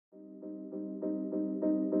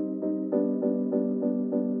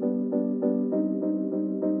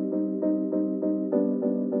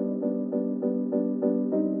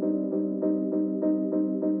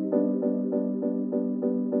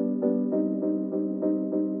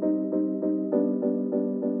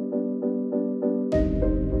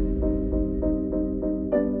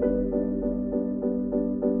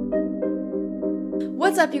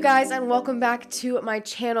up, you guys, and welcome back to my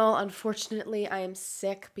channel. Unfortunately, I am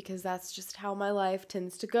sick because that's just how my life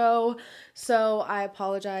tends to go. So I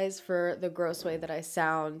apologize for the gross way that I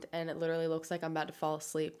sound, and it literally looks like I'm about to fall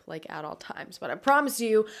asleep like at all times. But I promise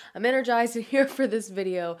you, I'm energized and here for this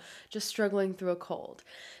video, just struggling through a cold.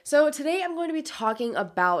 So today I'm going to be talking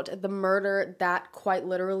about the murder that quite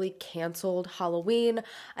literally canceled Halloween.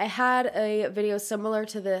 I had a video similar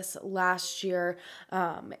to this last year,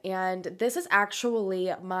 and this is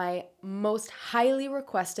actually my most highly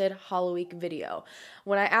requested Halloween video.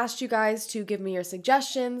 When I asked you guys to give me your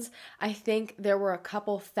suggestions, I think there were a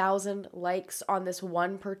couple thousand likes on this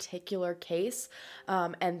one particular case,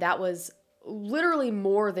 and that was literally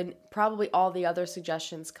more than probably all the other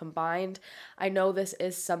suggestions combined. I know this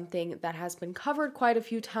is something that has been covered quite a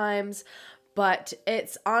few times, but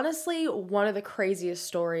it's honestly one of the craziest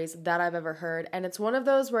stories that I've ever heard, and it's one of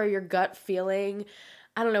those where your gut feeling,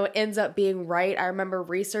 I don't know, it ends up being right. I remember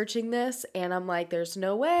researching this and I'm like, there's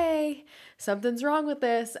no way, something's wrong with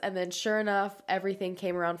this. And then sure enough, everything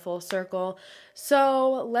came around full circle.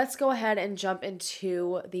 So let's go ahead and jump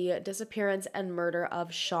into the disappearance and murder of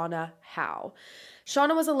Shauna Howe.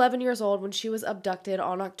 Shauna was 11 years old when she was abducted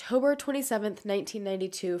on October 27th,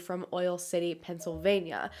 1992 from Oil City,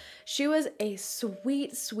 Pennsylvania. She was a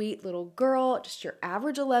sweet, sweet little girl, just your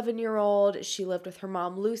average 11-year-old. She lived with her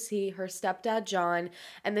mom, Lucy, her stepdad, John,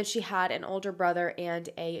 and then she had an older brother and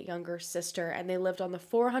a younger sister, and they lived on the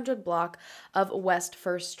 400 block of West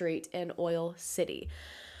 1st Street in Oil City.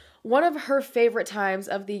 One of her favorite times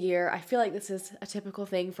of the year, I feel like this is a typical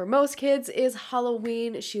thing for most kids, is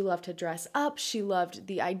Halloween. She loved to dress up. She loved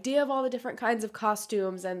the idea of all the different kinds of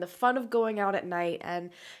costumes and the fun of going out at night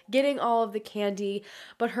and getting all of the candy.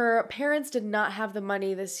 But her parents did not have the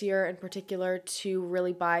money this year in particular to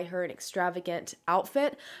really buy her an extravagant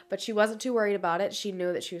outfit, but she wasn't too worried about it. She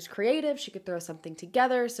knew that she was creative. She could throw something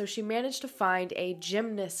together. So she managed to find a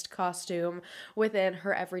gymnast costume within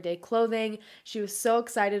her everyday clothing. She was so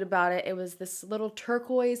excited about it. It was this little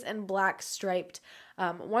turquoise and black striped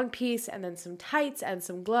one piece and then some tights and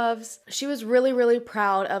some gloves. She was really, really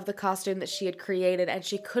proud of the costume that she had created and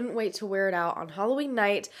she couldn't wait to wear it out on Halloween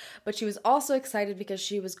night, but she was also excited because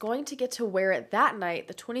she was going to get to wear it that night,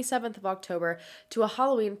 the 27th of October, to a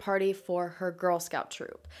Halloween party for her Girl Scout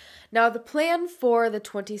troop. Now, the plan for the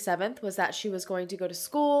 27th was that she was going to go to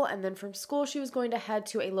school, and then from school she was going to head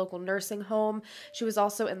to a local nursing home. She was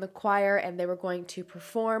also in the choir and they were going to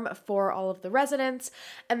perform for all of the residents,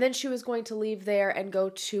 and then she was going to leave there and go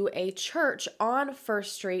to a church on 1st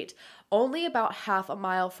Street, only about half a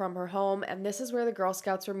mile from her home, and this is where the Girl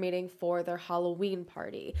Scouts were meeting for their Halloween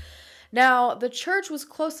party. Now, the church was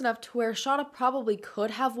close enough to where Shauna probably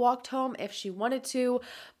could have walked home if she wanted to,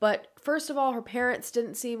 but first of all, her parents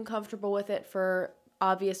didn't seem comfortable with it for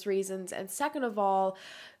obvious reasons, and second of all,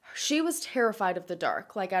 she was terrified of the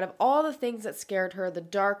dark. Like, out of all the things that scared her, the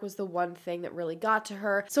dark was the one thing that really got to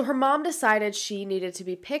her. So her mom decided she needed to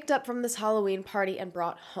be picked up from this Halloween party and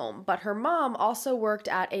brought home. But her mom also worked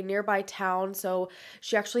at a nearby town, so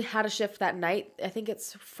she actually had a shift that night. I think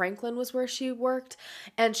it's Franklin was where she worked,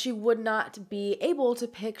 and she would not be able to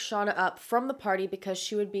pick Shauna up from the party because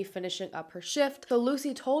she would be finishing up her shift. So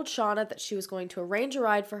Lucy told Shauna that she was going to arrange a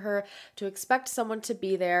ride for her, to expect someone to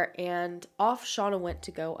be there, and off Shauna went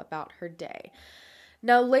to go about her day.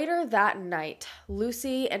 Now, later that night,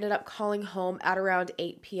 Lucy ended up calling home at around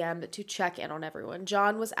 8 p.m. to check in on everyone.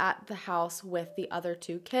 John was at the house with the other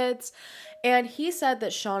two kids, and he said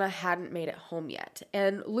that Shauna hadn't made it home yet.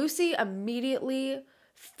 And Lucy immediately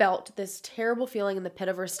felt this terrible feeling in the pit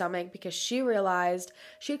of her stomach because she realized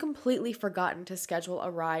she had completely forgotten to schedule a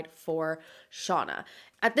ride for Shauna.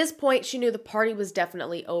 At this point, she knew the party was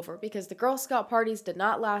definitely over because the Girl Scout parties did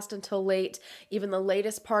not last until late. Even the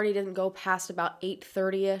latest party didn't go past about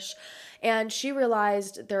 8:30ish. And she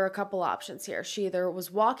realized there are a couple options here. She either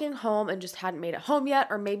was walking home and just hadn't made it home yet,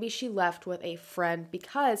 or maybe she left with a friend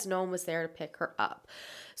because no one was there to pick her up.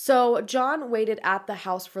 So John waited at the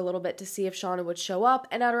house for a little bit to see if Shauna would show up,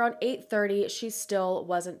 and at around 8:30, she still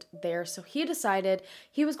wasn't there. So he decided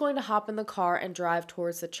he was going to hop in the car and drive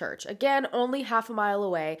towards the church. Again, only half a mile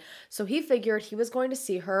away. So he figured he was going to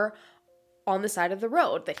see her on the side of the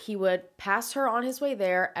road, that he would pass her on his way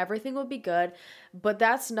there, everything would be good, but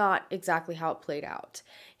that's not exactly how it played out.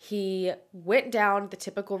 He went down the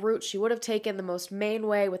typical route she would have taken, the most main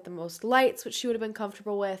way with the most lights, which she would have been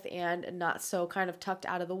comfortable with, and not so kind of tucked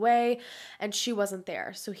out of the way, and she wasn't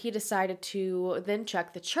there. So he decided to then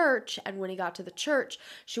check the church, and when he got to the church,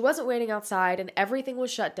 she wasn't waiting outside, and everything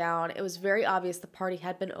was shut down. It was very obvious the party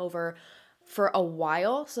had been over for a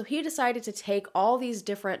while. So he decided to take all these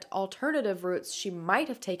different alternative routes she might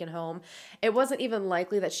have taken home. It wasn't even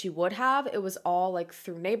likely that she would have. It was all like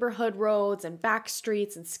through neighborhood roads and back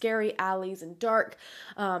streets and scary alleys and dark,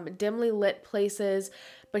 dimly lit places.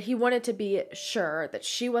 But he wanted to be sure that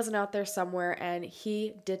she wasn't out there somewhere, and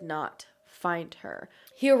he did not find her.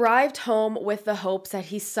 He arrived home with the hopes that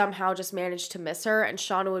he somehow just managed to miss her and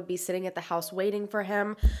Shauna would be sitting at the house waiting for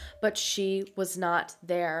him, but she was not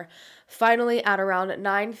there. Finally, at around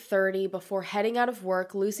 9:30, before heading out of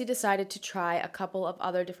work, Lucy decided to try a couple of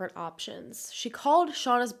other different options. She called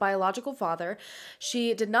Shauna's biological father.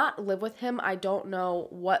 She did not live with him. I don't know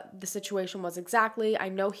what the situation was exactly. I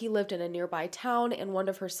know he lived in a nearby town and one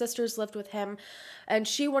of her sisters lived with him, and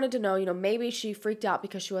she wanted to know, maybe she freaked out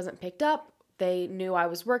because she wasn't picked up. They knew I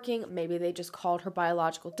was working. Maybe they just called her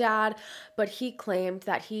biological dad, but he claimed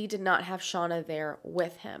that he did not have Shauna there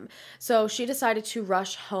with him. So she decided to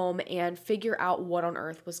rush home and figure out what on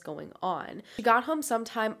earth was going on. She got home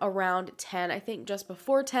sometime around 10, I think just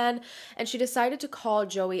before 10, and she decided to call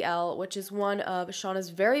Joey L., which is one of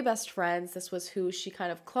Shauna's very best friends. This was who she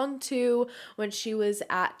kind of clung to when she was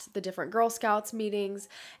at the different Girl Scouts meetings,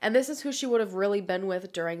 and this is who she would have really been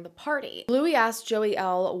with during the party. Louie asked Joey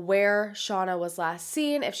L. where Shauna was last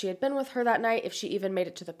seen, if she had been with her that night, if she even made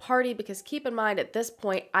it to the party, because keep in mind at this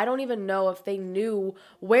point, I don't even know if they knew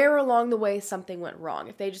where along the way something went wrong.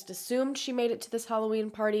 If they just assumed she made it to this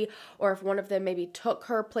Halloween party, or if one of them maybe took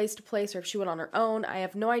her place to place, or if she went on her own, I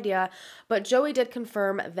have no idea. But Joey did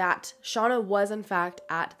confirm that Shauna was in fact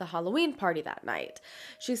at the Halloween party that night.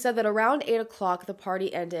 She said that around 8 o'clock the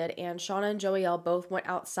party ended and Shauna and Joey L. both went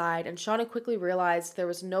outside, and Shauna quickly realized there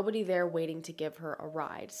was nobody there waiting to give her a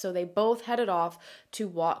ride. So they both headed off to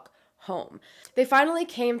walk home. They finally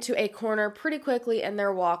came to a corner pretty quickly in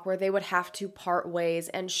their walk where they would have to part ways,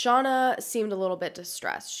 and Shauna seemed a little bit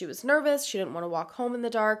distressed. She was nervous. She didn't want to walk home in the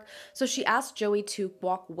dark, so she asked Joey to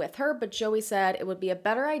walk with her, but Joey said it would be a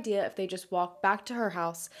better idea if they just walked back to her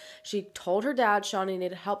house. She told her dad Shauna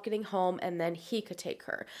needed help getting home, and then he could take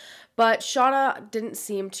her. But Shauna didn't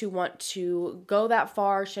seem to want to go that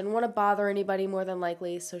far. She didn't want to bother anybody more than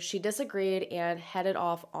likely, so she disagreed and headed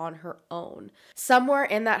off on her own. Somewhere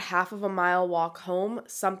in that half of a mile walk home,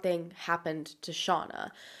 something happened to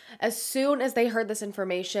Shauna. As soon as they heard this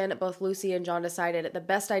information, both Lucy and John decided the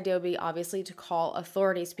best idea would be obviously to call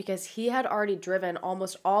authorities, because he had already driven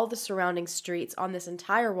almost all the surrounding streets on this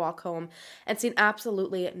entire walk home and seen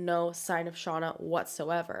absolutely no sign of Shauna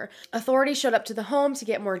whatsoever. Authorities showed up to the home to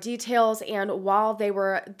get more details, and while they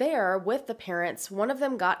were there with the parents, one of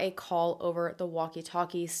them got a call over the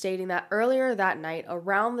walkie-talkie stating that earlier that night,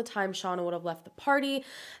 around the time Shauna would have left the party,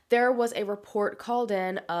 there was a report called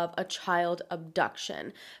in of a child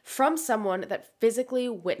abduction from someone that physically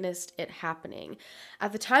witnessed it happening.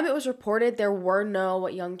 At the time it was reported, there were no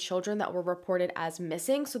young children that were reported as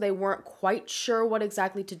missing, so they weren't quite sure what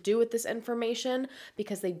exactly to do with this information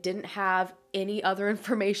because they didn't have any other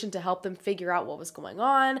information to help them figure out what was going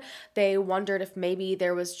on. They wondered if maybe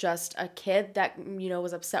there was just a kid that,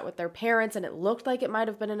 was upset with their parents and it looked like it might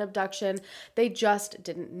have been an abduction. They just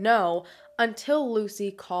didn't know until Lucy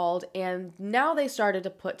called, and now they started to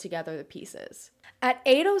put together the pieces. At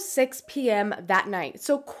 8:06 p.m. that night,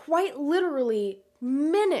 so quite literally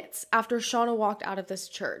minutes after Shauna walked out of this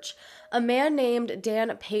church, a man named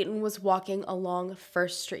Dan Payton was walking along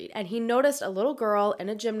First Street, and he noticed a little girl in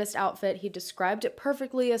a gymnast outfit. He described it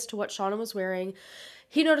perfectly as to what Shauna was wearing.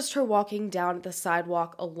 He noticed her walking down the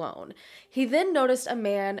sidewalk alone. He then noticed a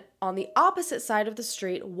man on the opposite side of the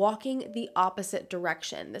street walking the opposite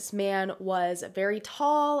direction. This man was very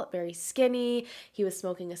tall, very skinny. He was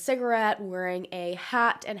smoking a cigarette, wearing a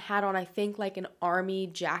hat, and had on, I think, like an army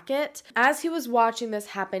jacket. As he was watching this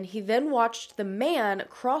happen, he then watched the man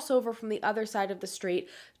cross over from the other side of the street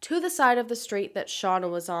to the side of the street that Shauna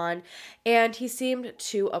was on, and he seemed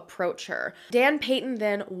to approach her. Dan Payton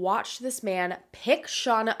then watched this man pick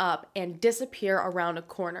Shauna up and disappear around a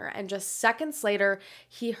corner, and just seconds later,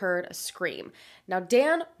 he heard a scream. Now,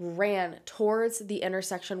 Dan ran towards the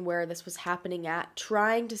intersection where this was happening at,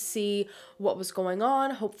 trying to see what was going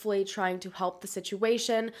on, hopefully trying to help the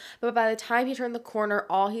situation, but by the time he turned the corner,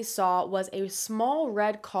 all he saw was a small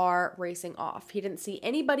red car racing off. He didn't see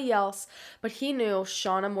anybody else, but he knew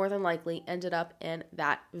Shauna more than likely ended up in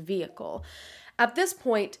that vehicle. At this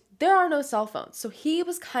point, there are no cell phones. So he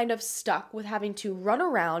was kind of stuck with having to run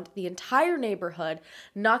around the entire neighborhood,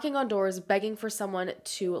 knocking on doors, begging for someone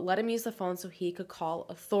to let him use the phone so he could call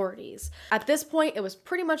authorities. At this point, it was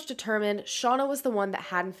pretty much determined Shauna was the one that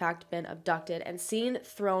had in fact been abducted and seen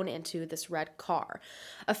thrown into this red car.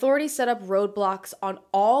 Authorities set up roadblocks on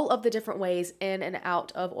all of the different ways in and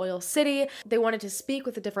out of Oil City. They wanted to speak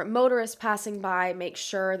with the different motorists passing by, make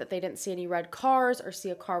sure that they didn't see any red cars or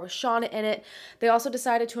see a car with Shauna in it. They also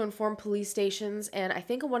decided to inform police stations and I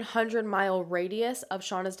think a 100-mile radius of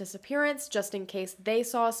Shauna's disappearance, just in case they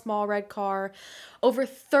saw a small red car. Over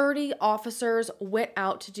 30 officers went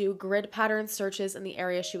out to do grid pattern searches in the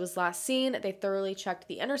area she was last seen. They thoroughly checked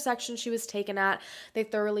the intersection she was taken at. They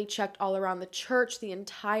thoroughly checked all around the church, the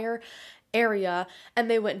entire area, and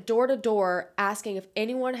they went door to door asking if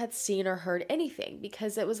anyone had seen or heard anything.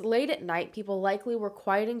 Because it was late at night, people likely were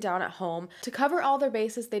quieting down at home. To cover all their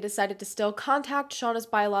bases, they decided to still contact Shauna's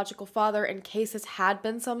biological father in case this had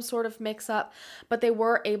been some sort of mix-up, but they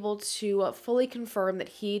were able to fully confirm that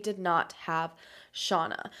he did not have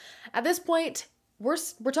Shauna. At this point, we're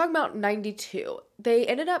talking about 92. They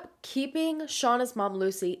ended up keeping Shauna's mom,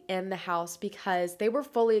 Lucy, in the house because they were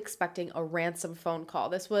fully expecting a ransom phone call.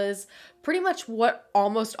 This was pretty much what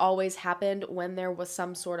almost always happened when there was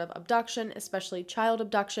some sort of abduction, especially child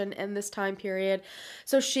abduction in this time period.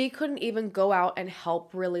 So she couldn't even go out and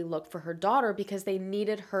help really look for her daughter because they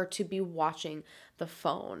needed her to be watching the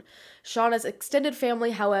phone. Shauna's extended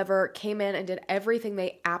family, however, came in and did everything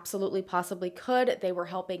they absolutely possibly could. They were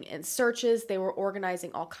helping in searches. They were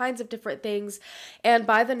organizing all kinds of different things. And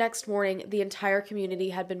by the next morning, the entire community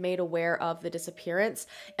had been made aware of the disappearance.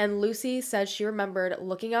 And Lucy says she remembered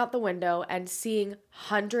looking out the window and seeing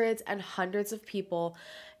hundreds and hundreds of people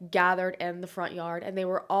gathered in the front yard, and they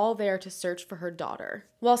were all there to search for her daughter.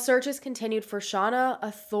 While searches continued for Shauna,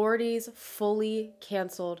 authorities fully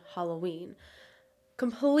canceled Halloween.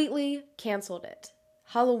 Completely canceled it.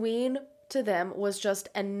 Halloween to them was just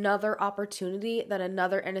another opportunity that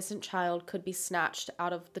another innocent child could be snatched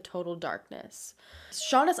out of the total darkness.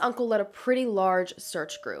 Shauna's uncle led a pretty large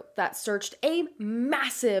search group that searched a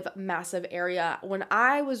massive, massive area. When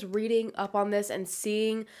I was reading up on this and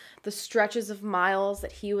seeing the stretches of miles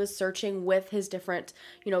that he was searching with his different,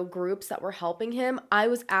 groups that were helping him, I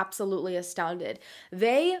was absolutely astounded.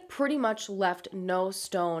 They pretty much left no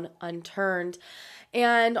stone unturned.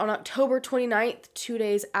 And on October 29th, 2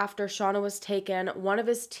 days after Shauna was taken, one of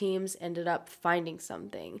his teams ended up finding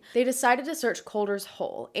something. They decided to search Coulter's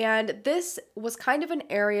Hole, and this was kind of an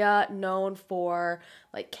area known for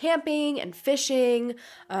camping and fishing.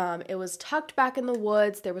 It was tucked back in the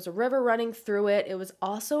woods. There was a river running through it. It was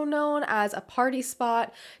also known as a party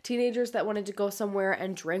spot. Teenagers that wanted to go somewhere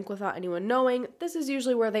and drink without anyone knowing, this is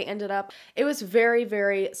usually where they ended up. It was very,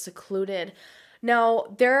 very secluded.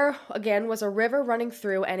 Now, there, again, was a river running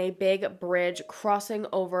through and a big bridge crossing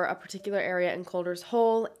over a particular area in Coulter's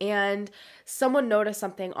Hole, and someone noticed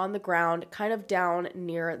something on the ground kind of down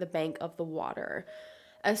near the bank of the water.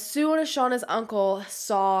 As soon as Shauna's uncle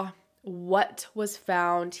saw what was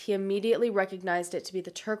found, he immediately recognized it to be the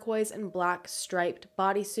turquoise and black striped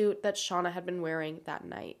bodysuit that Shauna had been wearing that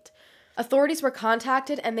night. Authorities were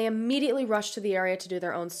contacted and they immediately rushed to the area to do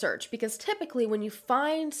their own search, because typically when you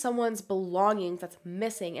find someone's belongings that's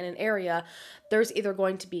missing in an area, there's either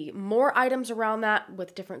going to be more items around that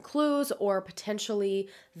with different clues, or potentially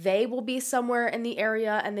they will be somewhere in the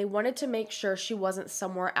area, and they wanted to make sure she wasn't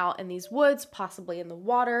somewhere out in these woods, possibly in the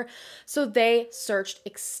water. So they searched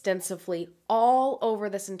extensively all over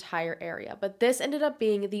this entire area, but this ended up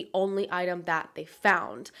being the only item that they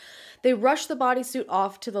found. They rushed the bodysuit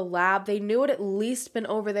off to the lab. They knew it had at least been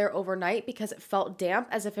over there overnight because it felt damp,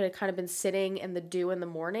 as if it had kind of been sitting in the dew in the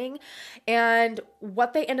morning. And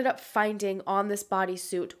what they ended up finding on this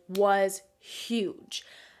bodysuit was huge.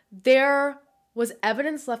 There was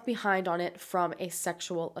evidence left behind on it from a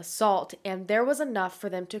sexual assault, and there was enough for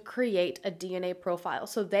them to create a DNA profile.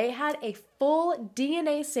 So they had a full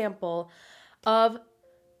DNA sample of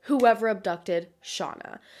whoever abducted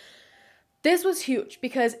Shauna. This was huge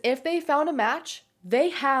because if they found a match, they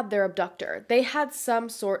had their abductor. They had some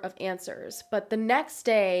sort of answers. But the next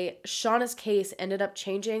day, Shauna's case ended up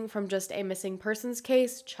changing from just a missing persons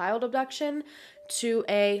case, child abduction, to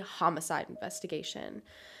a homicide investigation.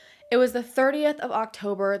 It was the 30th of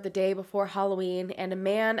October, the day before Halloween, and a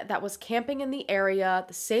man that was camping in the area,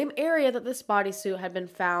 the same area that this bodysuit had been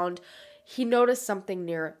found, he noticed something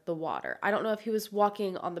near the water. I don't know if he was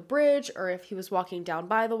walking on the bridge or if he was walking down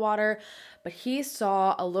by the water, but he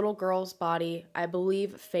saw a little girl's body, I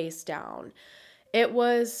believe, face down. It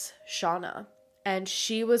was Shauna. and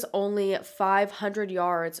she was only 500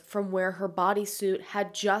 yards from where her bodysuit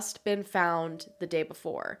had just been found the day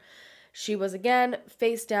before. She was again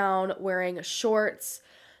face down, wearing shorts,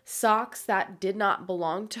 socks that did not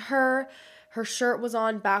belong to her. Her shirt was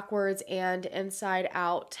on backwards and inside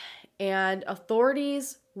out, and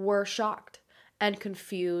authorities were shocked and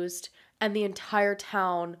confused, and the entire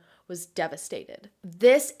town was devastated.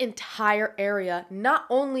 This entire area not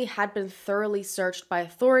only had been thoroughly searched by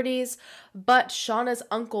authorities, but Shauna's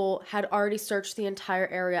uncle had already searched the entire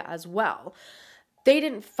area as well. They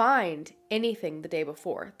didn't find anything the day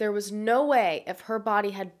before. There was no way, if her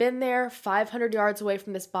body had been there 500 yards away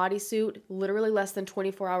from this bodysuit, literally less than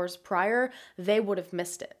 24 hours prior, they would have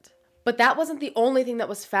missed it. But that wasn't the only thing that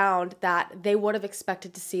was found that they would have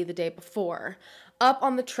expected to see the day before. Up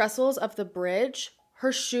on the trestles of the bridge,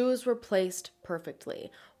 her shoes were placed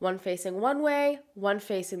perfectly, one facing one way, one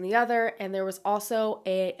facing the other, and there was also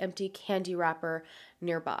an empty candy wrapper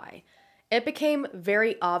nearby. It became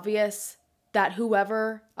very obvious that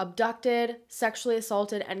whoever abducted, sexually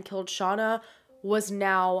assaulted, and killed Shauna was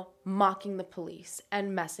now mocking the police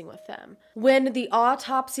and messing with them. When the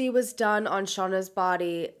autopsy was done on Shauna's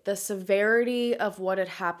body, the severity of what had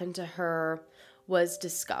happened to her was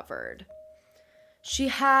discovered. She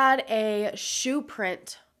had a shoe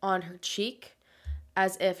print on her cheek,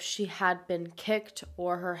 as if she had been kicked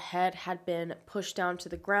or her head had been pushed down to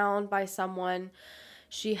the ground by someone.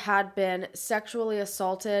 She had been sexually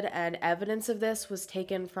assaulted, and evidence of this was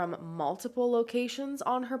taken from multiple locations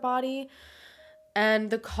on her body. And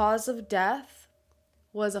the cause of death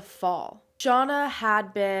was a fall. Shauna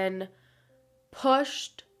had been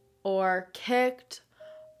pushed or kicked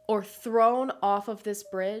or thrown off of this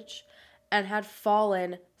bridge and had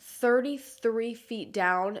fallen 33 feet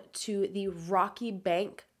down to the rocky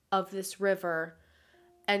bank of this river.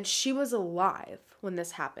 And she was alive when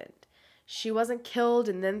this happened. She wasn't killed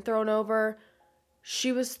and then thrown over.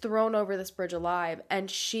 She was thrown over this bridge alive, and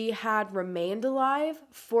she had remained alive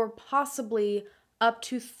for possibly up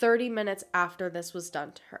to 30 minutes after this was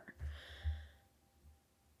done to her.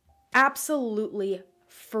 Absolutely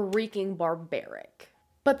freaking barbaric.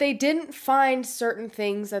 But they didn't find certain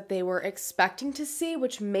things that they were expecting to see,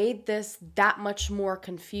 which made this that much more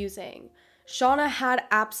confusing. Shauna had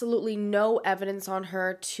absolutely no evidence on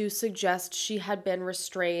her to suggest she had been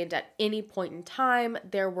restrained at any point in time.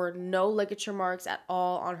 There were no ligature marks at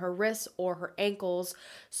all on her wrists or her ankles.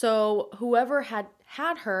 So whoever had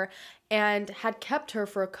her and had kept her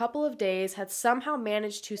for a couple of days had somehow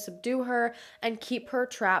managed to subdue her and keep her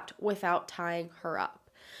trapped without tying her up.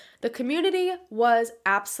 The community was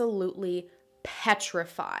absolutely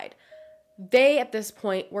petrified. They, at this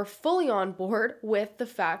point, were fully on board with the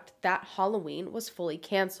fact that Halloween was fully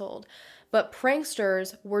canceled. But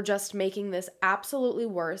pranksters were just making this absolutely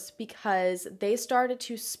worse because they started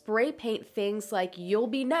to spray paint things like "You'll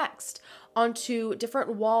be next" onto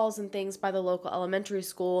different walls and things by the local elementary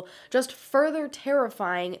school, just further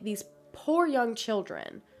terrifying these poor young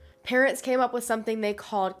children. Parents came up with something they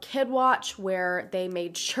called Kid Watch, where they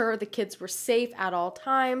made sure the kids were safe at all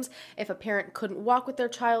times. If a parent couldn't walk with their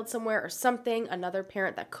child somewhere or something, another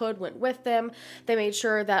parent that could went with them. They made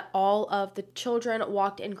sure that all of the children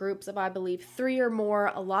walked in groups of, I believe, 3 or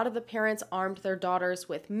more. A lot of the parents armed their daughters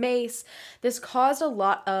with mace. This caused a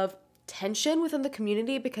lot of tension within the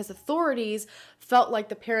community because authorities felt like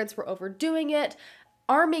the parents were overdoing it.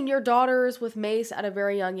 Arming your daughters with mace at a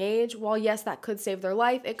very young age, while yes, that could save their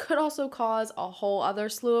life, it could also cause a whole other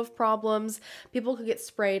slew of problems. People could get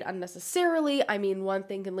sprayed unnecessarily. I mean, one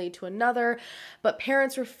thing can lead to another, but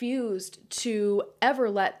parents refused to ever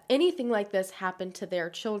let anything like this happen to their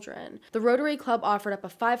children. The Rotary Club offered up a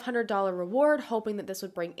 $500 reward, hoping that this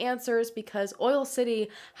would bring answers because Oil City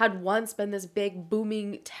had once been this big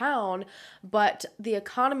booming town, but the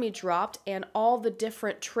economy dropped and all the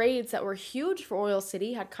different trades that were huge for Oil City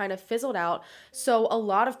had kind of fizzled out, so a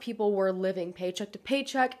lot of people were living paycheck to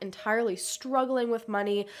paycheck, entirely struggling with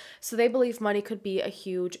money, so they believed money could be a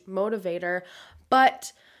huge motivator,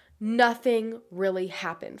 but nothing really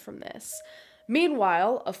happened from this.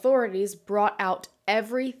 Meanwhile, authorities brought out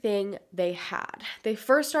everything they had. They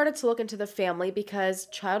first started to look into the family because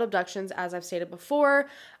child abductions, as I've stated before,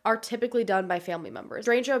 are typically done by family members.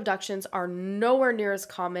 Stranger abductions are nowhere near as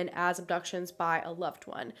common as abductions by a loved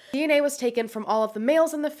one. DNA was taken from all of the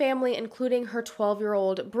males in the family, including her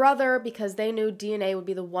 12-year-old brother, because they knew DNA would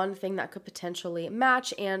be the one thing that could potentially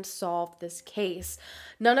match and solve this case.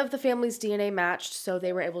 None of the family's DNA matched, so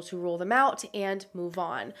they were able to rule them out and move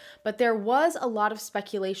on. But there was a lot of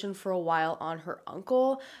speculation for a while on her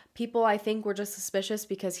uncle. People, I think, were just suspicious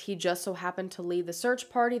because he just so happened to lead the search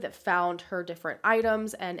party that found her different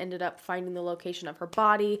items and ended up finding the location of her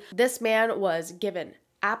body. This man was given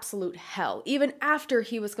absolute hell. Even after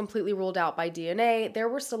he was completely ruled out by DNA, there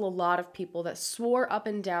were still a lot of people that swore up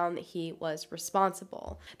and down that he was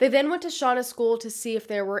responsible. They then went to Shauna's school to see if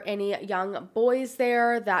there were any young boys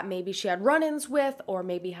there that maybe she had run-ins with, or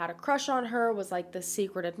maybe had a crush on her, was like the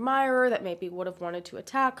secret admirer that maybe would have wanted to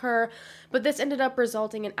attack her. But this ended up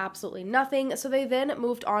resulting in absolutely nothing. So they then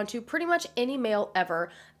moved on to pretty much any male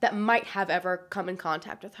ever that might have ever come in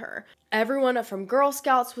contact with her. Everyone from Girl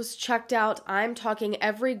Scouts was checked out. I'm talking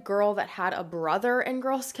every girl that had a brother in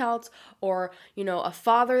Girl Scouts, or, a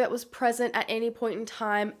father that was present at any point in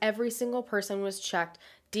time. Every single person was checked.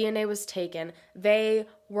 DNA was taken. They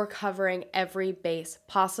were covering every base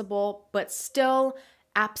possible, but still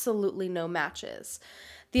absolutely no matches.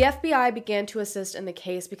 The FBI began to assist in the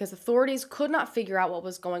case because authorities could not figure out what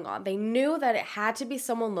was going on. They knew that it had to be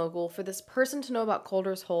someone local for this person to know about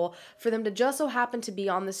Coulter's Hole, for them to just so happen to be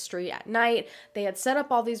on the street at night. They had set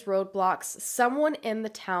up all these roadblocks. Someone in the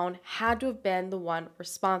town had to have been the one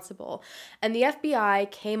responsible. And the FBI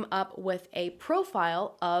came up with a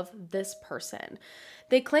profile of this person.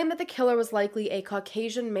 They claimed that the killer was likely a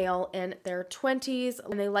Caucasian male in their 20s,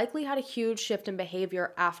 and they likely had a huge shift in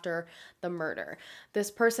behavior after the murder.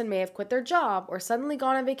 This person may have quit their job, or suddenly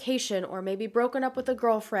gone on vacation, or maybe broken up with a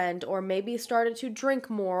girlfriend, or maybe started to drink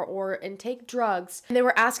more and take drugs. And they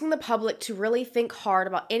were asking the public to really think hard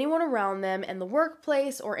about anyone around them in the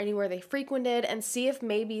workplace or anywhere they frequented, and see if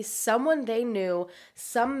maybe someone they knew,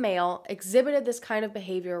 some male, exhibited this kind of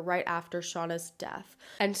behavior right after Shauna's death.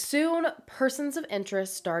 And soon, persons of interest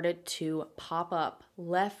started to pop up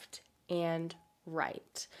left and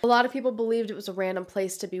right. A lot of people believed it was a random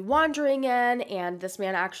place to be wandering in, and this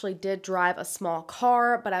man actually did drive a small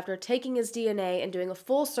car, but after taking his DNA and doing a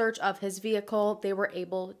full search of his vehicle, they were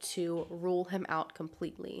able to rule him out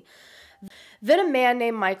completely. Then a man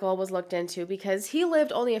named Michael was looked into because he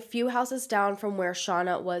lived only a few houses down from where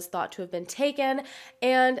Shauna was thought to have been taken,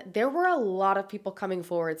 and there were a lot of people coming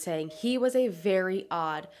forward saying he was a very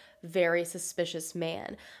odd, very suspicious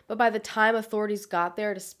man. But by the time authorities got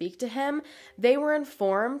there to speak to him, they were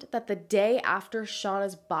informed that the day after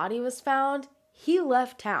Shauna's body was found, he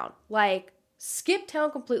left town. Like, skipped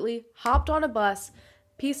town completely, hopped on a bus,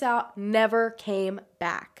 peace out, never came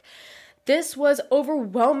back. This was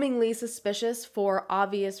overwhelmingly suspicious for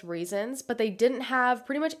obvious reasons, but they didn't have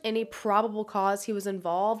pretty much any probable cause he was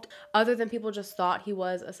involved, other than people just thought he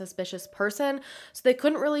was a suspicious person, so they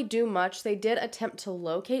couldn't really do much. They did attempt to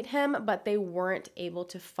locate him, but they weren't able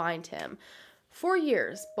to find him for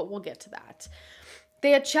years, but we'll get to that.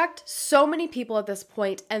 They had checked so many people at this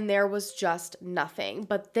point, and there was just nothing.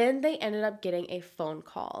 But then they ended up getting a phone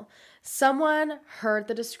call. Someone heard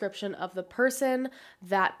the description of the person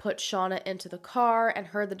that put Shauna into the car and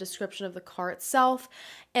heard the description of the car itself,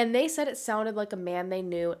 and they said it sounded like a man they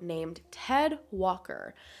knew named Ted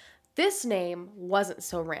Walker. This name wasn't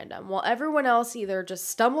so random. While everyone else either just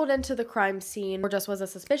stumbled into the crime scene or just was a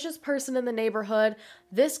suspicious person in the neighborhood,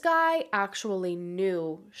 this guy actually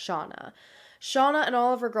knew Shauna. Shauna and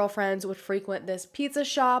all of her girlfriends would frequent this pizza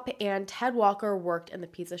shop, and Ted Walker worked in the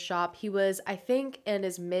pizza shop. He was, I think, in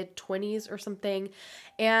his mid-20s or something,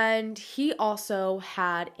 and he also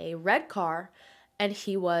had a red car, and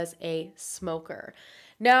he was a smoker.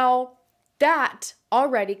 Now, that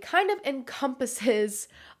already kind of encompasses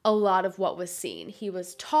a lot of what was seen. He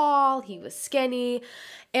was tall, he was skinny,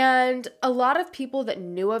 and a lot of people that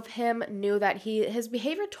knew of him knew that his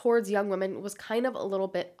behavior towards young women was kind of a little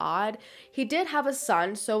bit odd. He did have a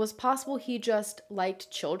son, so it was possible he just liked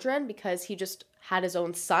children because he just had his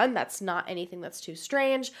own son. That's not anything that's too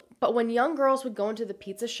strange. But when young girls would go into the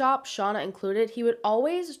pizza shop, Shauna included, he would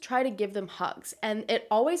always try to give them hugs, and it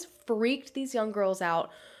always freaked these young girls out,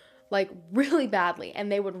 like really badly, and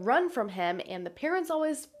they would run from him, and the parents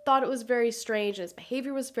always thought it was very strange, and his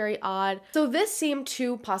behavior was very odd. So this seemed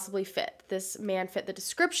to possibly fit. This man fit the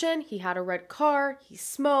description. He had a red car, he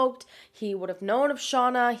smoked, he would have known of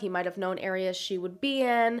Shauna, he might have known areas she would be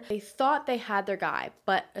in. They thought they had their guy,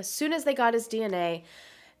 but as soon as they got his DNA,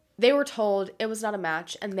 they were told it was not a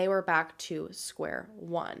match, and they were back to square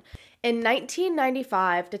one. In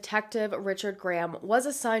 1995, Detective Richard Graham was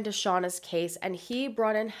assigned to Shauna's case, and he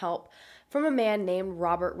brought in help from a man named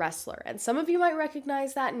Robert Ressler. And some of you might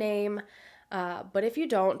recognize that name, but if you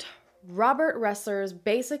don't, Robert Ressler is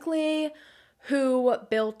basically who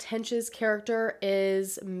Bill Tench's character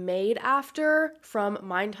is made after from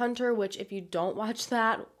Mindhunter, which if you don't watch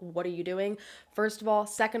that, what are you doing? First of all.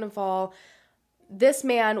 Second of all, this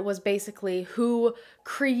man was basically who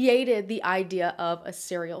created the idea of a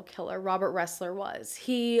serial killer. Robert Ressler was.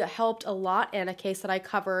 He helped a lot in a case that I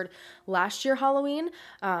covered last year, Halloween,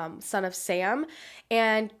 Son of Sam.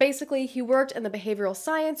 And basically, he worked in the behavioral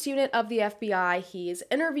science unit of the FBI. He's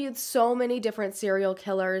interviewed so many different serial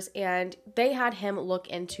killers, and they had him look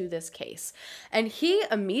into this case. And he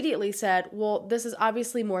immediately said, well, this is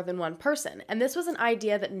obviously more than one person. And this was an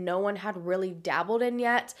idea that no one had really dabbled in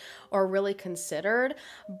yet or really considered,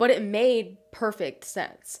 but it made perfect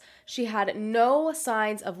sense. She had no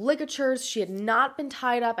signs of ligatures. She had not been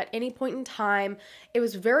tied up at any point in time. It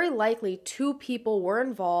was very likely two people were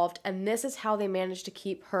involved, and this is how they managed to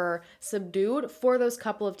keep her subdued for those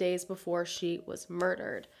couple of days before she was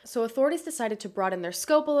murdered. So authorities decided to broaden their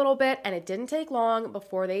scope a little bit, and it didn't take long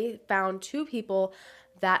before they found two people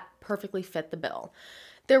that perfectly fit the bill.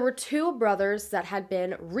 There were two brothers that had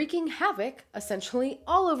been wreaking havoc, essentially,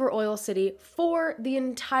 all over Oil City for the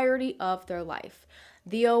entirety of their life.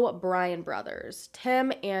 The O'Brien brothers,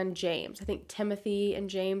 Tim and James. I think Timothy and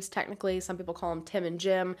James, technically. Some people call them Tim and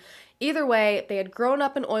Jim. Either way, they had grown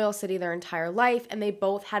up in Oil City their entire life, and they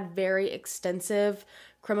both had very extensive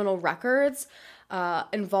criminal records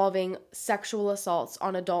involving sexual assaults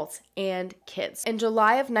on adults and kids. In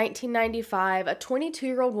July of 1995, a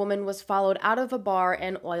 22-year-old woman was followed out of a bar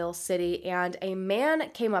in Oil City, and a man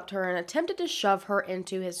came up to her and attempted to shove her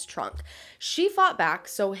into his trunk. She fought back,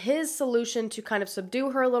 so his solution to kind of subdue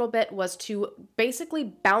her a little bit was to basically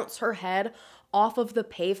bounce her head off of the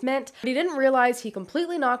pavement. But he didn't realize he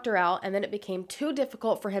completely knocked her out, and then it became too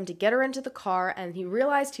difficult for him to get her into the car, and he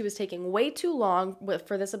realized he was taking way too long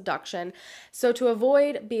for this abduction. So to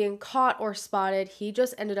avoid being caught or spotted, he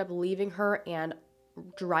just ended up leaving her and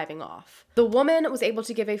driving off. The woman was able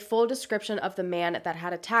to give a full description of the man that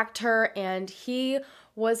had attacked her, and he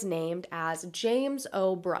was named as James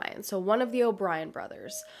O'Brien, so one of the O'Brien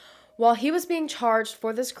brothers. While he was being charged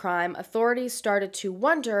for this crime, authorities started to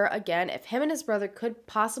wonder again if him and his brother could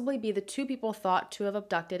possibly be the two people thought to have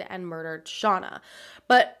abducted and murdered Shauna.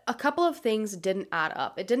 But a couple of things didn't add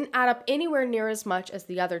up. It didn't add up anywhere near as much as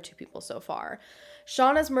the other two people so far.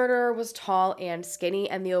 Shauna's murderer was tall and skinny,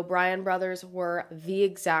 and the O'Brien brothers were the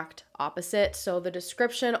exact opposite, so the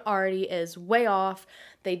description already is way off.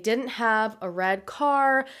 They didn't have a red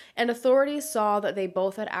car, and authorities saw that they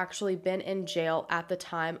both had actually been in jail at the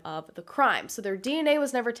time of the crime. So their DNA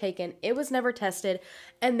was never taken, it was never tested,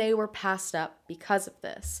 and they were passed up because of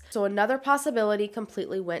this. So another possibility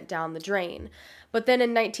completely went down the drain. But then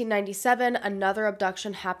in 1997, another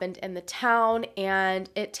abduction happened in the town, and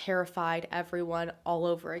it terrified everyone all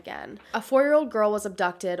over again. A 4-year-old girl was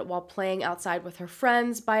abducted while playing outside with her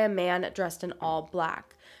friends by a man dressed in all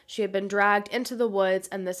black. She had been dragged into the woods,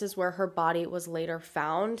 and this is where her body was later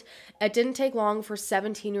found. It didn't take long for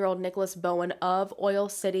 17-year-old Nicholas Bowen of Oil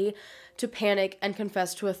City to panic and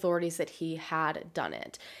confess to authorities that he had done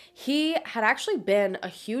it. He had actually been a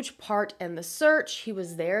huge part in the search. He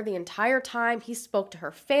was there the entire time. He spoke to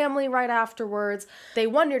her family right afterwards. They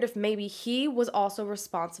wondered if maybe he was also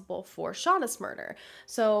responsible for Shauna's murder.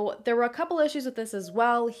 So there were a couple issues with this as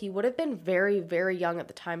well. He would have been very, very young at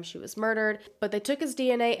the time she was murdered, but they took his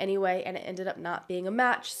DNA anyway, and it ended up not being a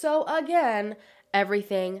match. So again,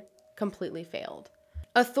 everything completely failed.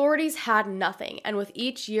 Authorities had nothing, and with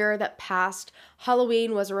each year that passed,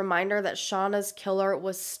 Halloween was a reminder that Shauna's killer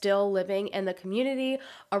was still living in the community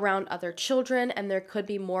around other children, and there could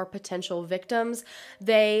be more potential victims.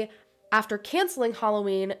 They, after canceling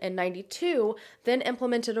Halloween in '92, then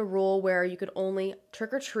implemented a rule where you could only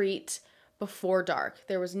trick-or-treat before dark.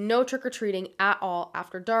 There was no trick-or-treating at all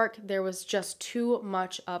after dark. There was just too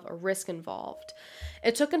much of a risk involved.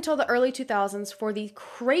 It took until the early 2000s for the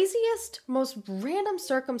craziest, most random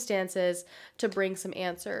circumstances to bring some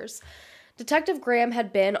answers. Detective Graham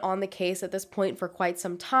had been on the case at this point for quite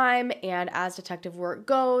some time, and as detective work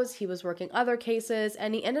goes, he was working other cases,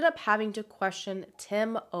 and he ended up having to question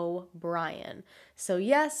Tim O'Brien. So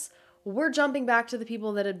yes, we're jumping back to the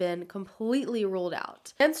people that had been completely ruled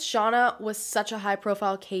out. Since Shauna was such a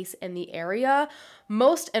high-profile case in the area,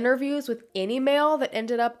 most interviews with any male that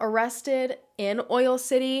ended up arrested in Oil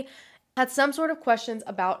City had some sort of questions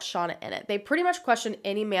about Shauna in it. They pretty much questioned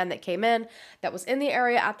any man that came in that was in the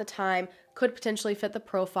area at the time, could potentially fit the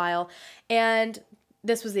profile, and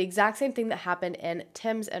this was the exact same thing that happened in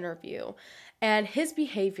Tim's interview, and his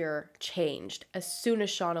behavior changed as soon as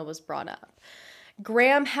Shauna was brought up.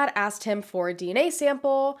 Graham had asked him for a DNA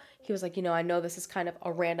sample. He was like, I know this is kind of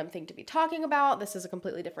a random thing to be talking about. This is a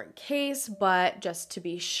completely different case, but just to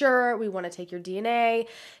be sure, we want to take your DNA.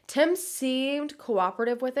 Tim seemed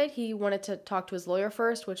cooperative with it. He wanted to talk to his lawyer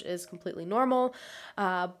first, which is completely normal,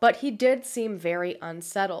 but he did seem very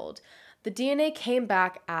unsettled. The DNA came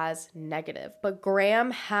back as negative, but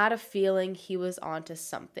Graham had a feeling he was onto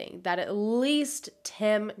something, that at least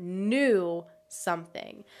Tim knew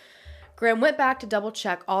something. Graham went back to double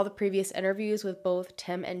check all the previous interviews with both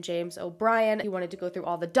Tim and James O'Brien. He wanted to go through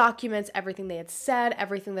all the documents, everything they had said,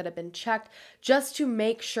 everything that had been checked, just to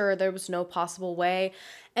make sure there was no possible way.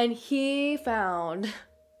 And he found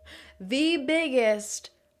the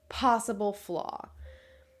biggest possible flaw.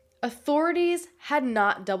 Authorities had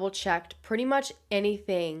not double-checked pretty much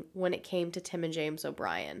anything when it came to Tim and James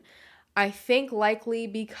O'Brien. I think likely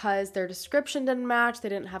because their description didn't match, they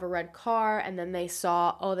didn't have a red car, and then they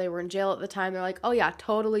saw, oh, they were in jail at the time. They're like, oh yeah,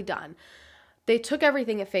 totally done. They took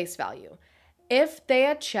everything at face value. If they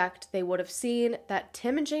had checked, they would have seen that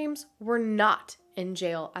Tim and James were not in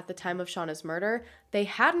jail at the time of Shauna's murder. They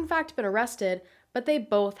had in fact been arrested, but they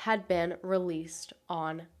both had been released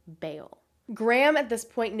on bail. Graham at this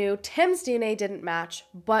point knew Tim's DNA didn't match,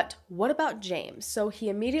 but what about James? So he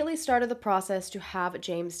immediately started the process to have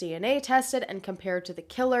James' DNA tested and compared to the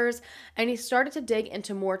killers, and he started to dig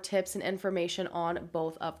into more tips and information on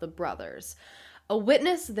both of the brothers. A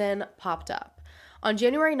witness then popped up. On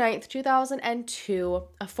January 9th, 2002,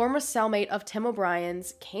 a former cellmate of Tim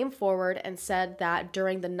O'Brien's came forward and said that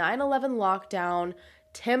during the 9/11 lockdown,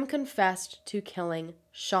 Tim confessed to killing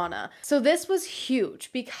Shauna. So this was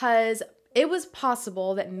huge because it was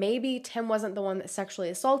possible that maybe Tim wasn't the one that sexually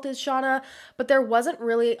assaulted Shauna, but there wasn't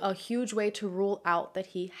really a huge way to rule out that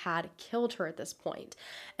he had killed her at this point.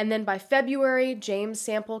 And then by February, James'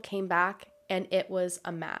 sample came back and it was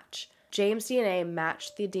a match. James' DNA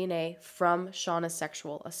matched the DNA from Shauna's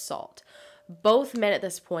sexual assault. Both men at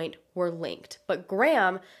this point were linked, but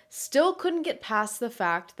Graham still couldn't get past the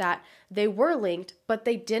fact that they were linked, but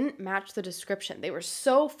they didn't match the description. They were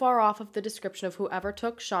so far off of the description of whoever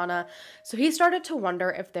took Shauna, so he started to wonder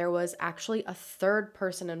if there was actually a third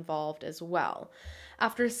person involved as well.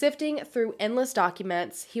 After sifting through endless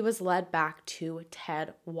documents, he was led back to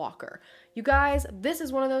Ted Walker. You guys, this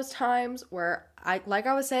is one of those times where, like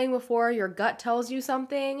I was saying before, your gut tells you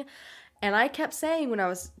something. And I kept saying when I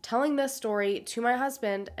was telling this story to my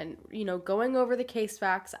husband and, going over the case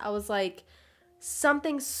facts, I was like,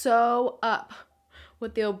 something's so up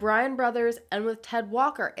with the O'Brien brothers and with Ted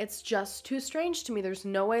Walker. It's just too strange to me. There's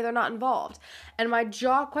no way they're not involved. And my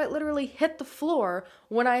jaw quite literally hit the floor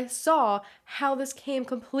when I saw how this came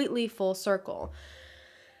completely full circle.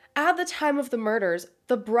 At the time of the murders,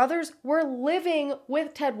 the brothers were living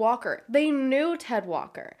with Ted Walker. They knew Ted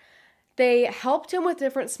Walker. They helped him with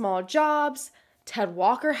different small jobs. Ted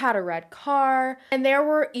Walker had a red car, and there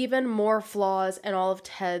were even more flaws in all of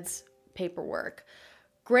Ted's paperwork.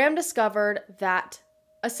 Graham discovered that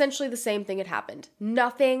essentially the same thing had happened.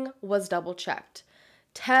 Nothing was double checked.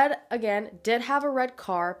 Ted, again, did have a red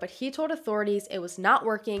car, but he told authorities it was not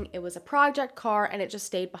working, it was a project car, and it just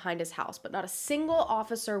stayed behind his house. But not a single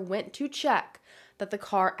officer went to check that the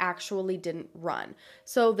car actually didn't run.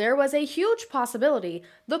 So there was a huge possibility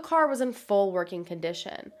the car was in full working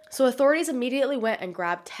condition. So authorities immediately went and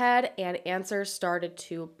grabbed Ted, and answers started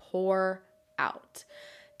to pour out.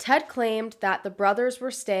 Ted claimed that the brothers were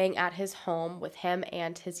staying at his home with him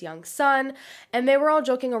and his young son, and they were all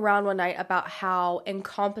joking around one night about how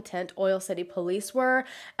incompetent Oil City police were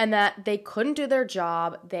and that they couldn't do their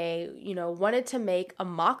job. They, wanted to make a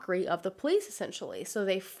mockery of the police, essentially. So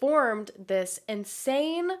they formed this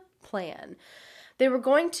insane plan. They were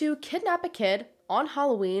going to kidnap a kid on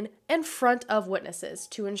Halloween in front of witnesses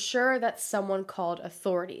to ensure that someone called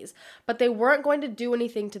authorities. But they weren't going to do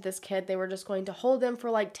anything to this kid. They were just going to hold him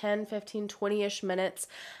for like 10, 15, 20-ish minutes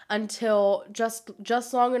until just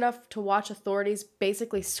long enough to watch authorities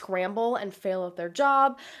basically scramble and fail at their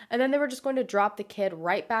job. And then they were just going to drop the kid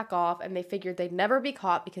right back off, and they figured they'd never be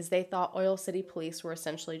caught because they thought Oil City police were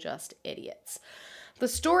essentially just idiots. The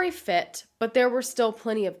story fit, but there were still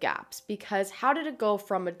plenty of gaps, because how did it go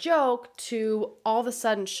from a joke to all of a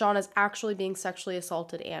sudden Shauna's actually being sexually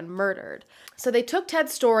assaulted and murdered? So they took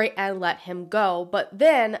Ted's story and let him go, but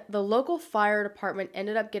then the local fire department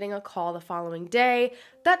ended up getting a call the following day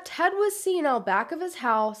that Ted was seen out back of his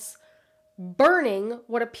house burning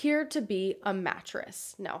what appeared to be a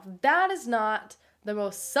mattress. Now, that is not the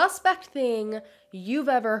most suspect thing you've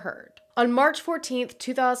ever heard. On March 14th,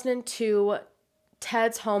 2002,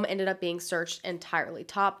 Ted's home ended up being searched entirely,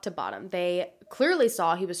 top to bottom. They clearly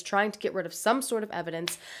saw he was trying to get rid of some sort of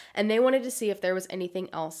evidence, and they wanted to see if there was anything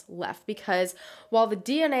else left, because while the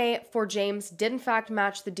DNA for James did in fact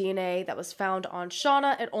match the DNA that was found on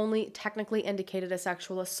Shauna, it only technically indicated a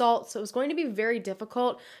sexual assault, so it was going to be very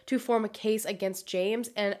difficult to form a case against James,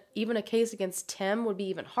 and even a case against Tim would be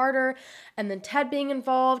even harder. And then Ted being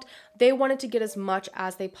involved, they wanted to get as much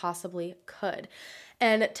as they possibly could.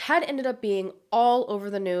 And Ted ended up being all over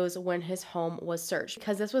the news when his home was searched,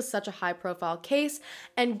 because this was such a high-profile case.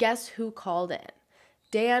 And guess who called in?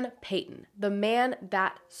 Dan Payton, the man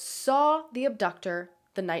that saw the abductor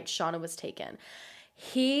the night Shauna was taken.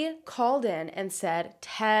 He called in and said,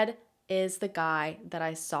 Ted is the guy that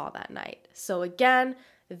I saw that night. So again,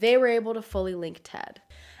 they were able to fully link Ted.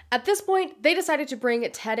 At this point, they decided to bring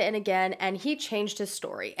Ted in again, and he changed his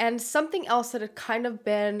story. And something else that had kind of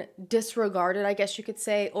been disregarded, I guess you could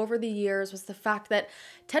say, over the years was the fact that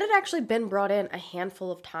Ted had actually been brought in a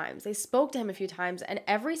handful of times. They spoke to him a few times, and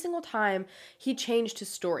every single time he changed his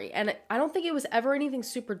story. And I don't think it was ever anything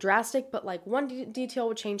super drastic, but like one detail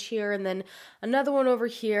would change here and then another one over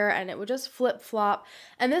here, and it would just flip-flop.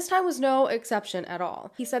 And this time was no exception at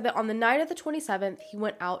all. He said that on the night of the 27th, he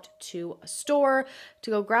went out to a store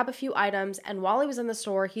to go grab a few items, and while he was in the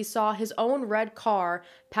store, he saw his own red car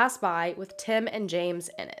pass by with Tim and James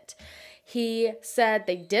in it. He said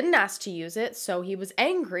they didn't ask to use it, so he was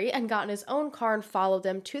angry and got in his own car and followed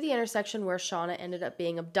them to the intersection where Shauna ended up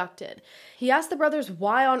being abducted. He asked the brothers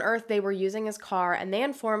why on earth they were using his car, and they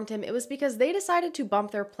informed him it was because they decided to bump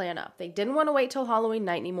their plan up. They didn't want to wait till Halloween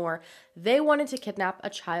night anymore. They wanted to kidnap a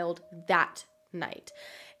child that night.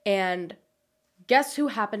 And guess who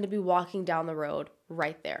happened to be walking down the road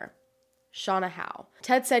right there? Shauna Howe.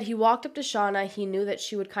 Ted said he walked up to Shauna. He knew that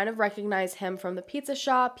she would kind of recognize him from the pizza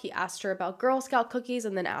shop. He asked her about Girl Scout cookies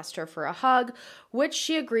and then asked her for a hug, which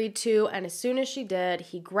she agreed to, and as soon as she did,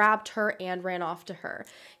 he grabbed her and ran off to her.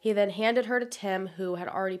 He then handed her to Tim, who had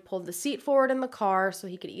already pulled the seat forward in the car so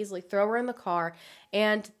he could easily throw her in the car,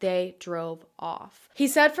 and they drove off. He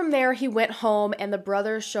said from there he went home, and the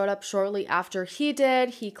brothers showed up shortly after he did.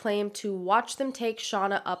 He claimed to watch them take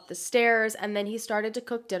Shauna up the stairs, and then he started to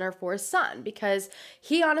cook dinner for his son, because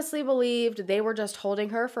he honestly believed they were just holding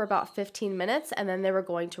her for about 15 minutes and then they were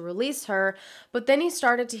going to release her. But then he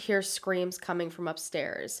started to hear screams coming from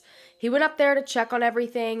upstairs. He went up there to check on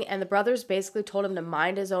everything, and the brothers basically told him to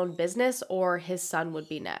mind his own business or his son would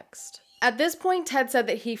be next. At this point, Ted said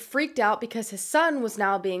that he freaked out because his son was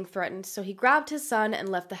now being threatened, so he grabbed his son and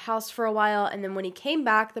left the house for a while, and then when he came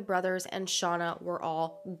back, the brothers and Shauna were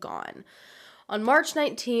all gone. On March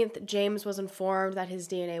 19th, James was informed that his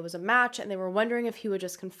DNA was a match, and they were wondering if he would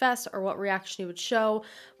just confess or what reaction he would show,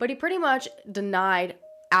 but he pretty much denied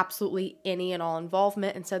absolutely any and all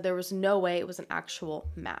involvement and said there was no way it was an actual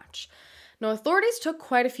match. Now, authorities took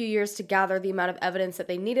quite a few years to gather the amount of evidence that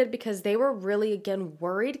they needed because they were really, again,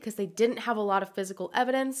 worried because they didn't have a lot of physical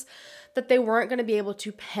evidence that they weren't going to be able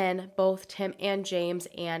to pin both Tim and James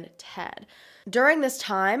and Ted. During this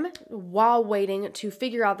time, while waiting to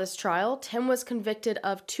figure out this trial, Tim was convicted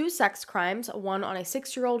of 2 sex crimes, one on a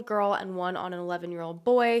 6-year-old girl and one on an 11-year-old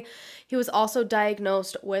boy. He was also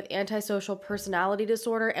diagnosed with antisocial personality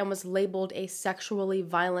disorder and was labeled a sexually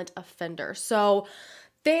violent offender. So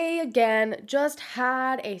they, again, just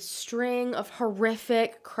had a string of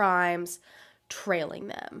horrific crimes trailing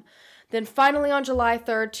them. Then finally on July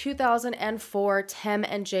 3rd, 2004, Tim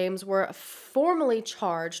and James were formally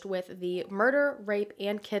charged with the murder, rape,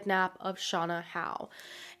 and kidnap of Shauna Howe.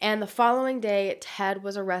 And the following day, Ted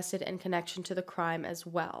was arrested in connection to the crime as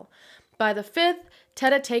well. By the 5th,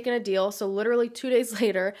 Ted had taken a deal, so literally 2 days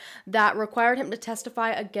later, that required him to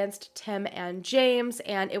testify against Tim and James,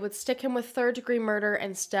 and it would stick him with 3rd-degree murder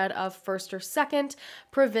instead of 1st or 2nd,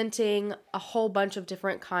 preventing a whole bunch of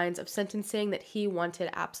different kinds of sentencing that he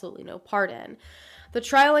wanted absolutely no part in. The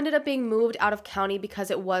trial ended up being moved out of county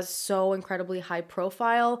because it was so incredibly high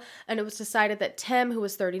profile, and it was decided that Tim, who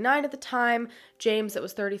was 39 at the time, James, that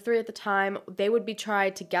was 33 at the time, they would be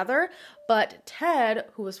tried together, but Ted,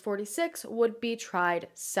 who was 46, would be tried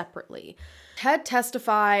separately. Ted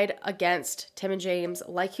testified against Tim and James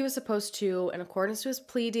like he was supposed to in accordance to his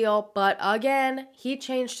plea deal, but again, he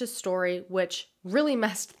changed his story, which really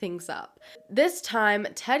messed things up. This time,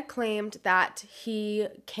 Ted claimed that he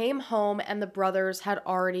came home and the brothers had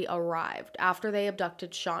already arrived after they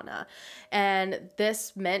abducted Shauna. And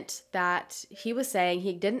this meant that he was saying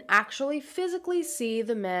he didn't actually physically see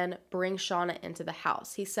the men bring Shauna into the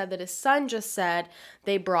house. He said that his son just said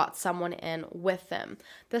they brought someone in with them.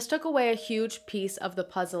 This took away a huge piece of the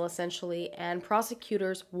puzzle, essentially, and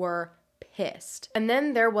prosecutors were pissed. And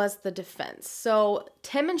then there was the defense. So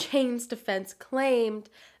Tim and James' defense claimed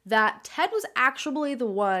that Ted was actually the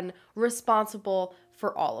one responsible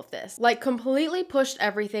for all of this. Like, completely pushed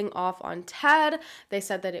everything off on Ted. They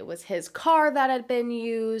said that it was his car that had been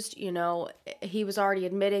used. You know, he was already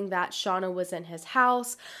admitting that Shauna was in his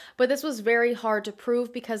house. But this was very hard to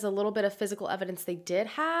prove because a little bit of physical evidence they did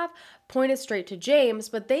have pointed straight to James,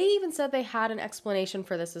 but they even said they had an explanation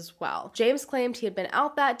for this as well. James claimed he had been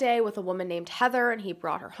out that day with a woman named Heather, and he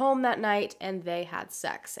brought her home that night, and they had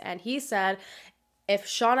sex. And he said if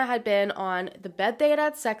Shauna had been on the bed they had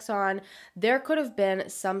had sex on, there could have been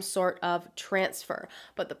some sort of transfer.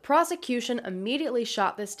 But the prosecution immediately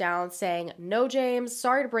shot this down, saying, "No, James,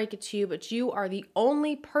 sorry to break it to you, but you are the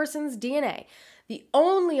only person's DNA, the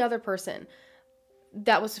only other person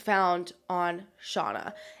that was found on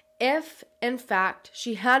Shauna. If, in fact,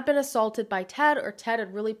 she had been assaulted by Ted, or Ted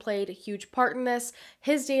had really played a huge part in this,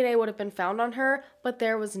 his DNA would have been found on her, but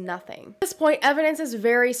there was nothing." At this point, evidence is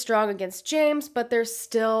very strong against James, but there's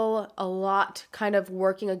still a lot kind of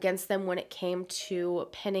working against them when it came to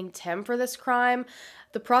pinning Tim for this crime.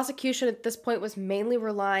 The prosecution at this point was mainly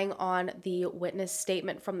relying on the witness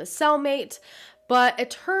statement from the cellmate, but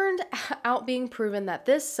it turned out being proven that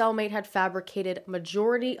this cellmate had fabricated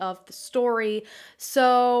majority of the story,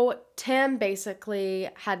 so Tim basically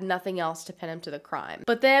had nothing else to pin him to the crime.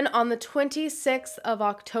 But then on the 26th of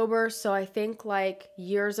October, so I think like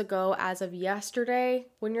years ago as of yesterday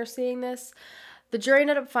when you're seeing this, the jury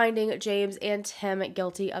ended up finding James and Tim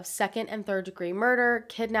guilty of second and third degree murder,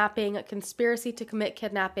 kidnapping, conspiracy to commit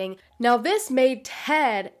kidnapping. Now, this made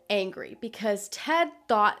Ted angry because Ted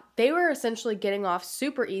thought they were essentially getting off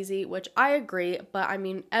super easy, which I agree, but I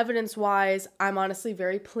mean, evidence-wise, I'm honestly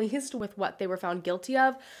very pleased with what they were found guilty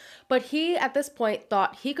of. But he, at this point,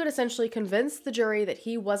 thought he could essentially convince the jury that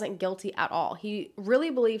he wasn't guilty at all. He really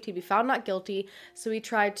believed he'd be found not guilty, so he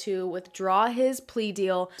tried to withdraw his plea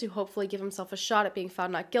deal to hopefully give himself a shot at being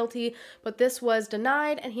found not guilty, but this was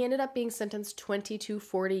denied, and he ended up being sentenced 20 to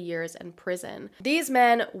 40 years in prison. These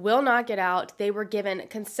men will not get out. They were given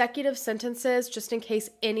consecutive sentences just in case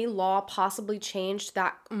any law possibly changed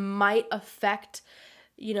that might affect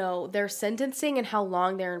their sentencing and how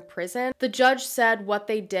long they're in prison. The judge said what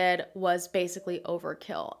they did was basically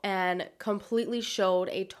overkill and completely showed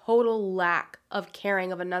a total lack of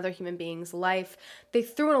caring of another human being's life. They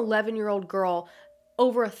threw an 11-year-old girl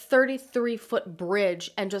over a 33-foot bridge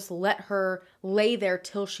and just let her lay there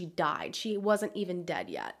till she died. She wasn't even dead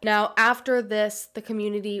yet. Now, after this, the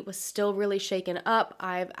community was still really shaken up.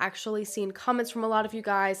 I've actually seen comments from a lot of you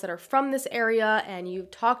guys that are from this area, and you've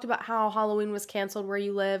talked about how Halloween was canceled where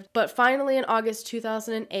you lived. But finally, in August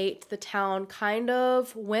 2008, the town kind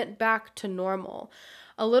of went back to normal.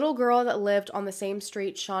 A little girl that lived on the same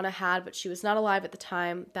street Shauna had, but she was not alive at the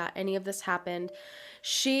time that any of this happened,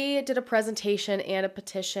 she did a presentation and a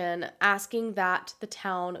petition asking that the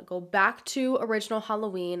town go back to original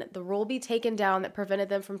Halloween. The rule be taken down that prevented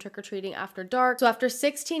them from trick-or-treating after dark. So after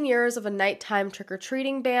 16 years of a nighttime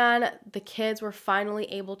trick-or-treating ban, the kids were finally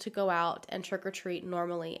able to go out and trick-or-treat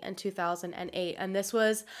normally in 2008. And this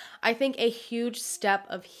was, I think, a huge step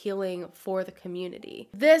of healing for the community.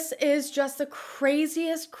 This is just the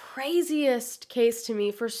craziest case to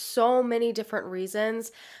me for so many different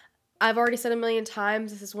reasons. I've already said a million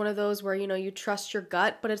times, this is one of those where, you trust your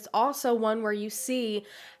gut, but it's also one where you see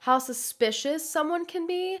how suspicious someone can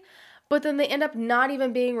be, but then they end up not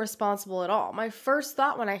even being responsible at all. My first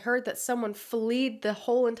thought when I heard that someone fled the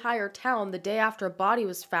whole entire town the day after a body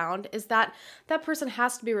was found is that that person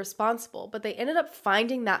has to be responsible, but they ended up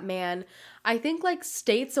finding that man, I think like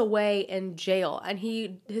states away in jail, and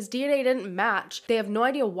his DNA didn't match. They have no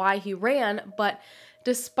idea why he ran, but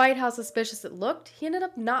despite how suspicious it looked, he ended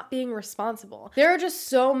up not being responsible. There are just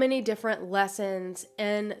so many different lessons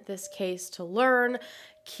in this case to learn.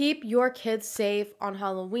 Keep your kids safe on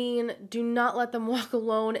Halloween. Do not let them walk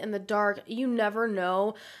alone in the dark. You never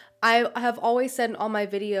know. I have always said in all my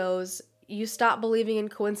videos, you stop believing in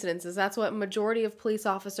coincidences. That's what majority of police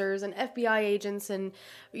officers and FBI agents and,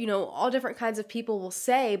 all different kinds of people will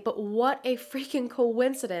say. But what a freaking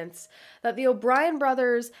coincidence that the O'Brien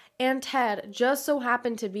brothers and Ted just so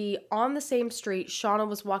happened to be on the same street Shauna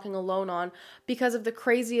was walking alone on because of the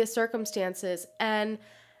craziest circumstances. And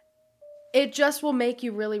it just will make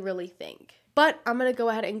you really, really think. But I'm going to go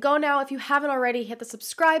ahead and go now. If you haven't already, hit the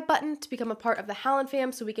subscribe button to become a part of the Hallan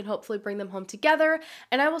fam so we can hopefully bring them home together.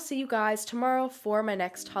 And I will see you guys tomorrow for my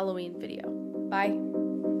next Halloween video. Bye.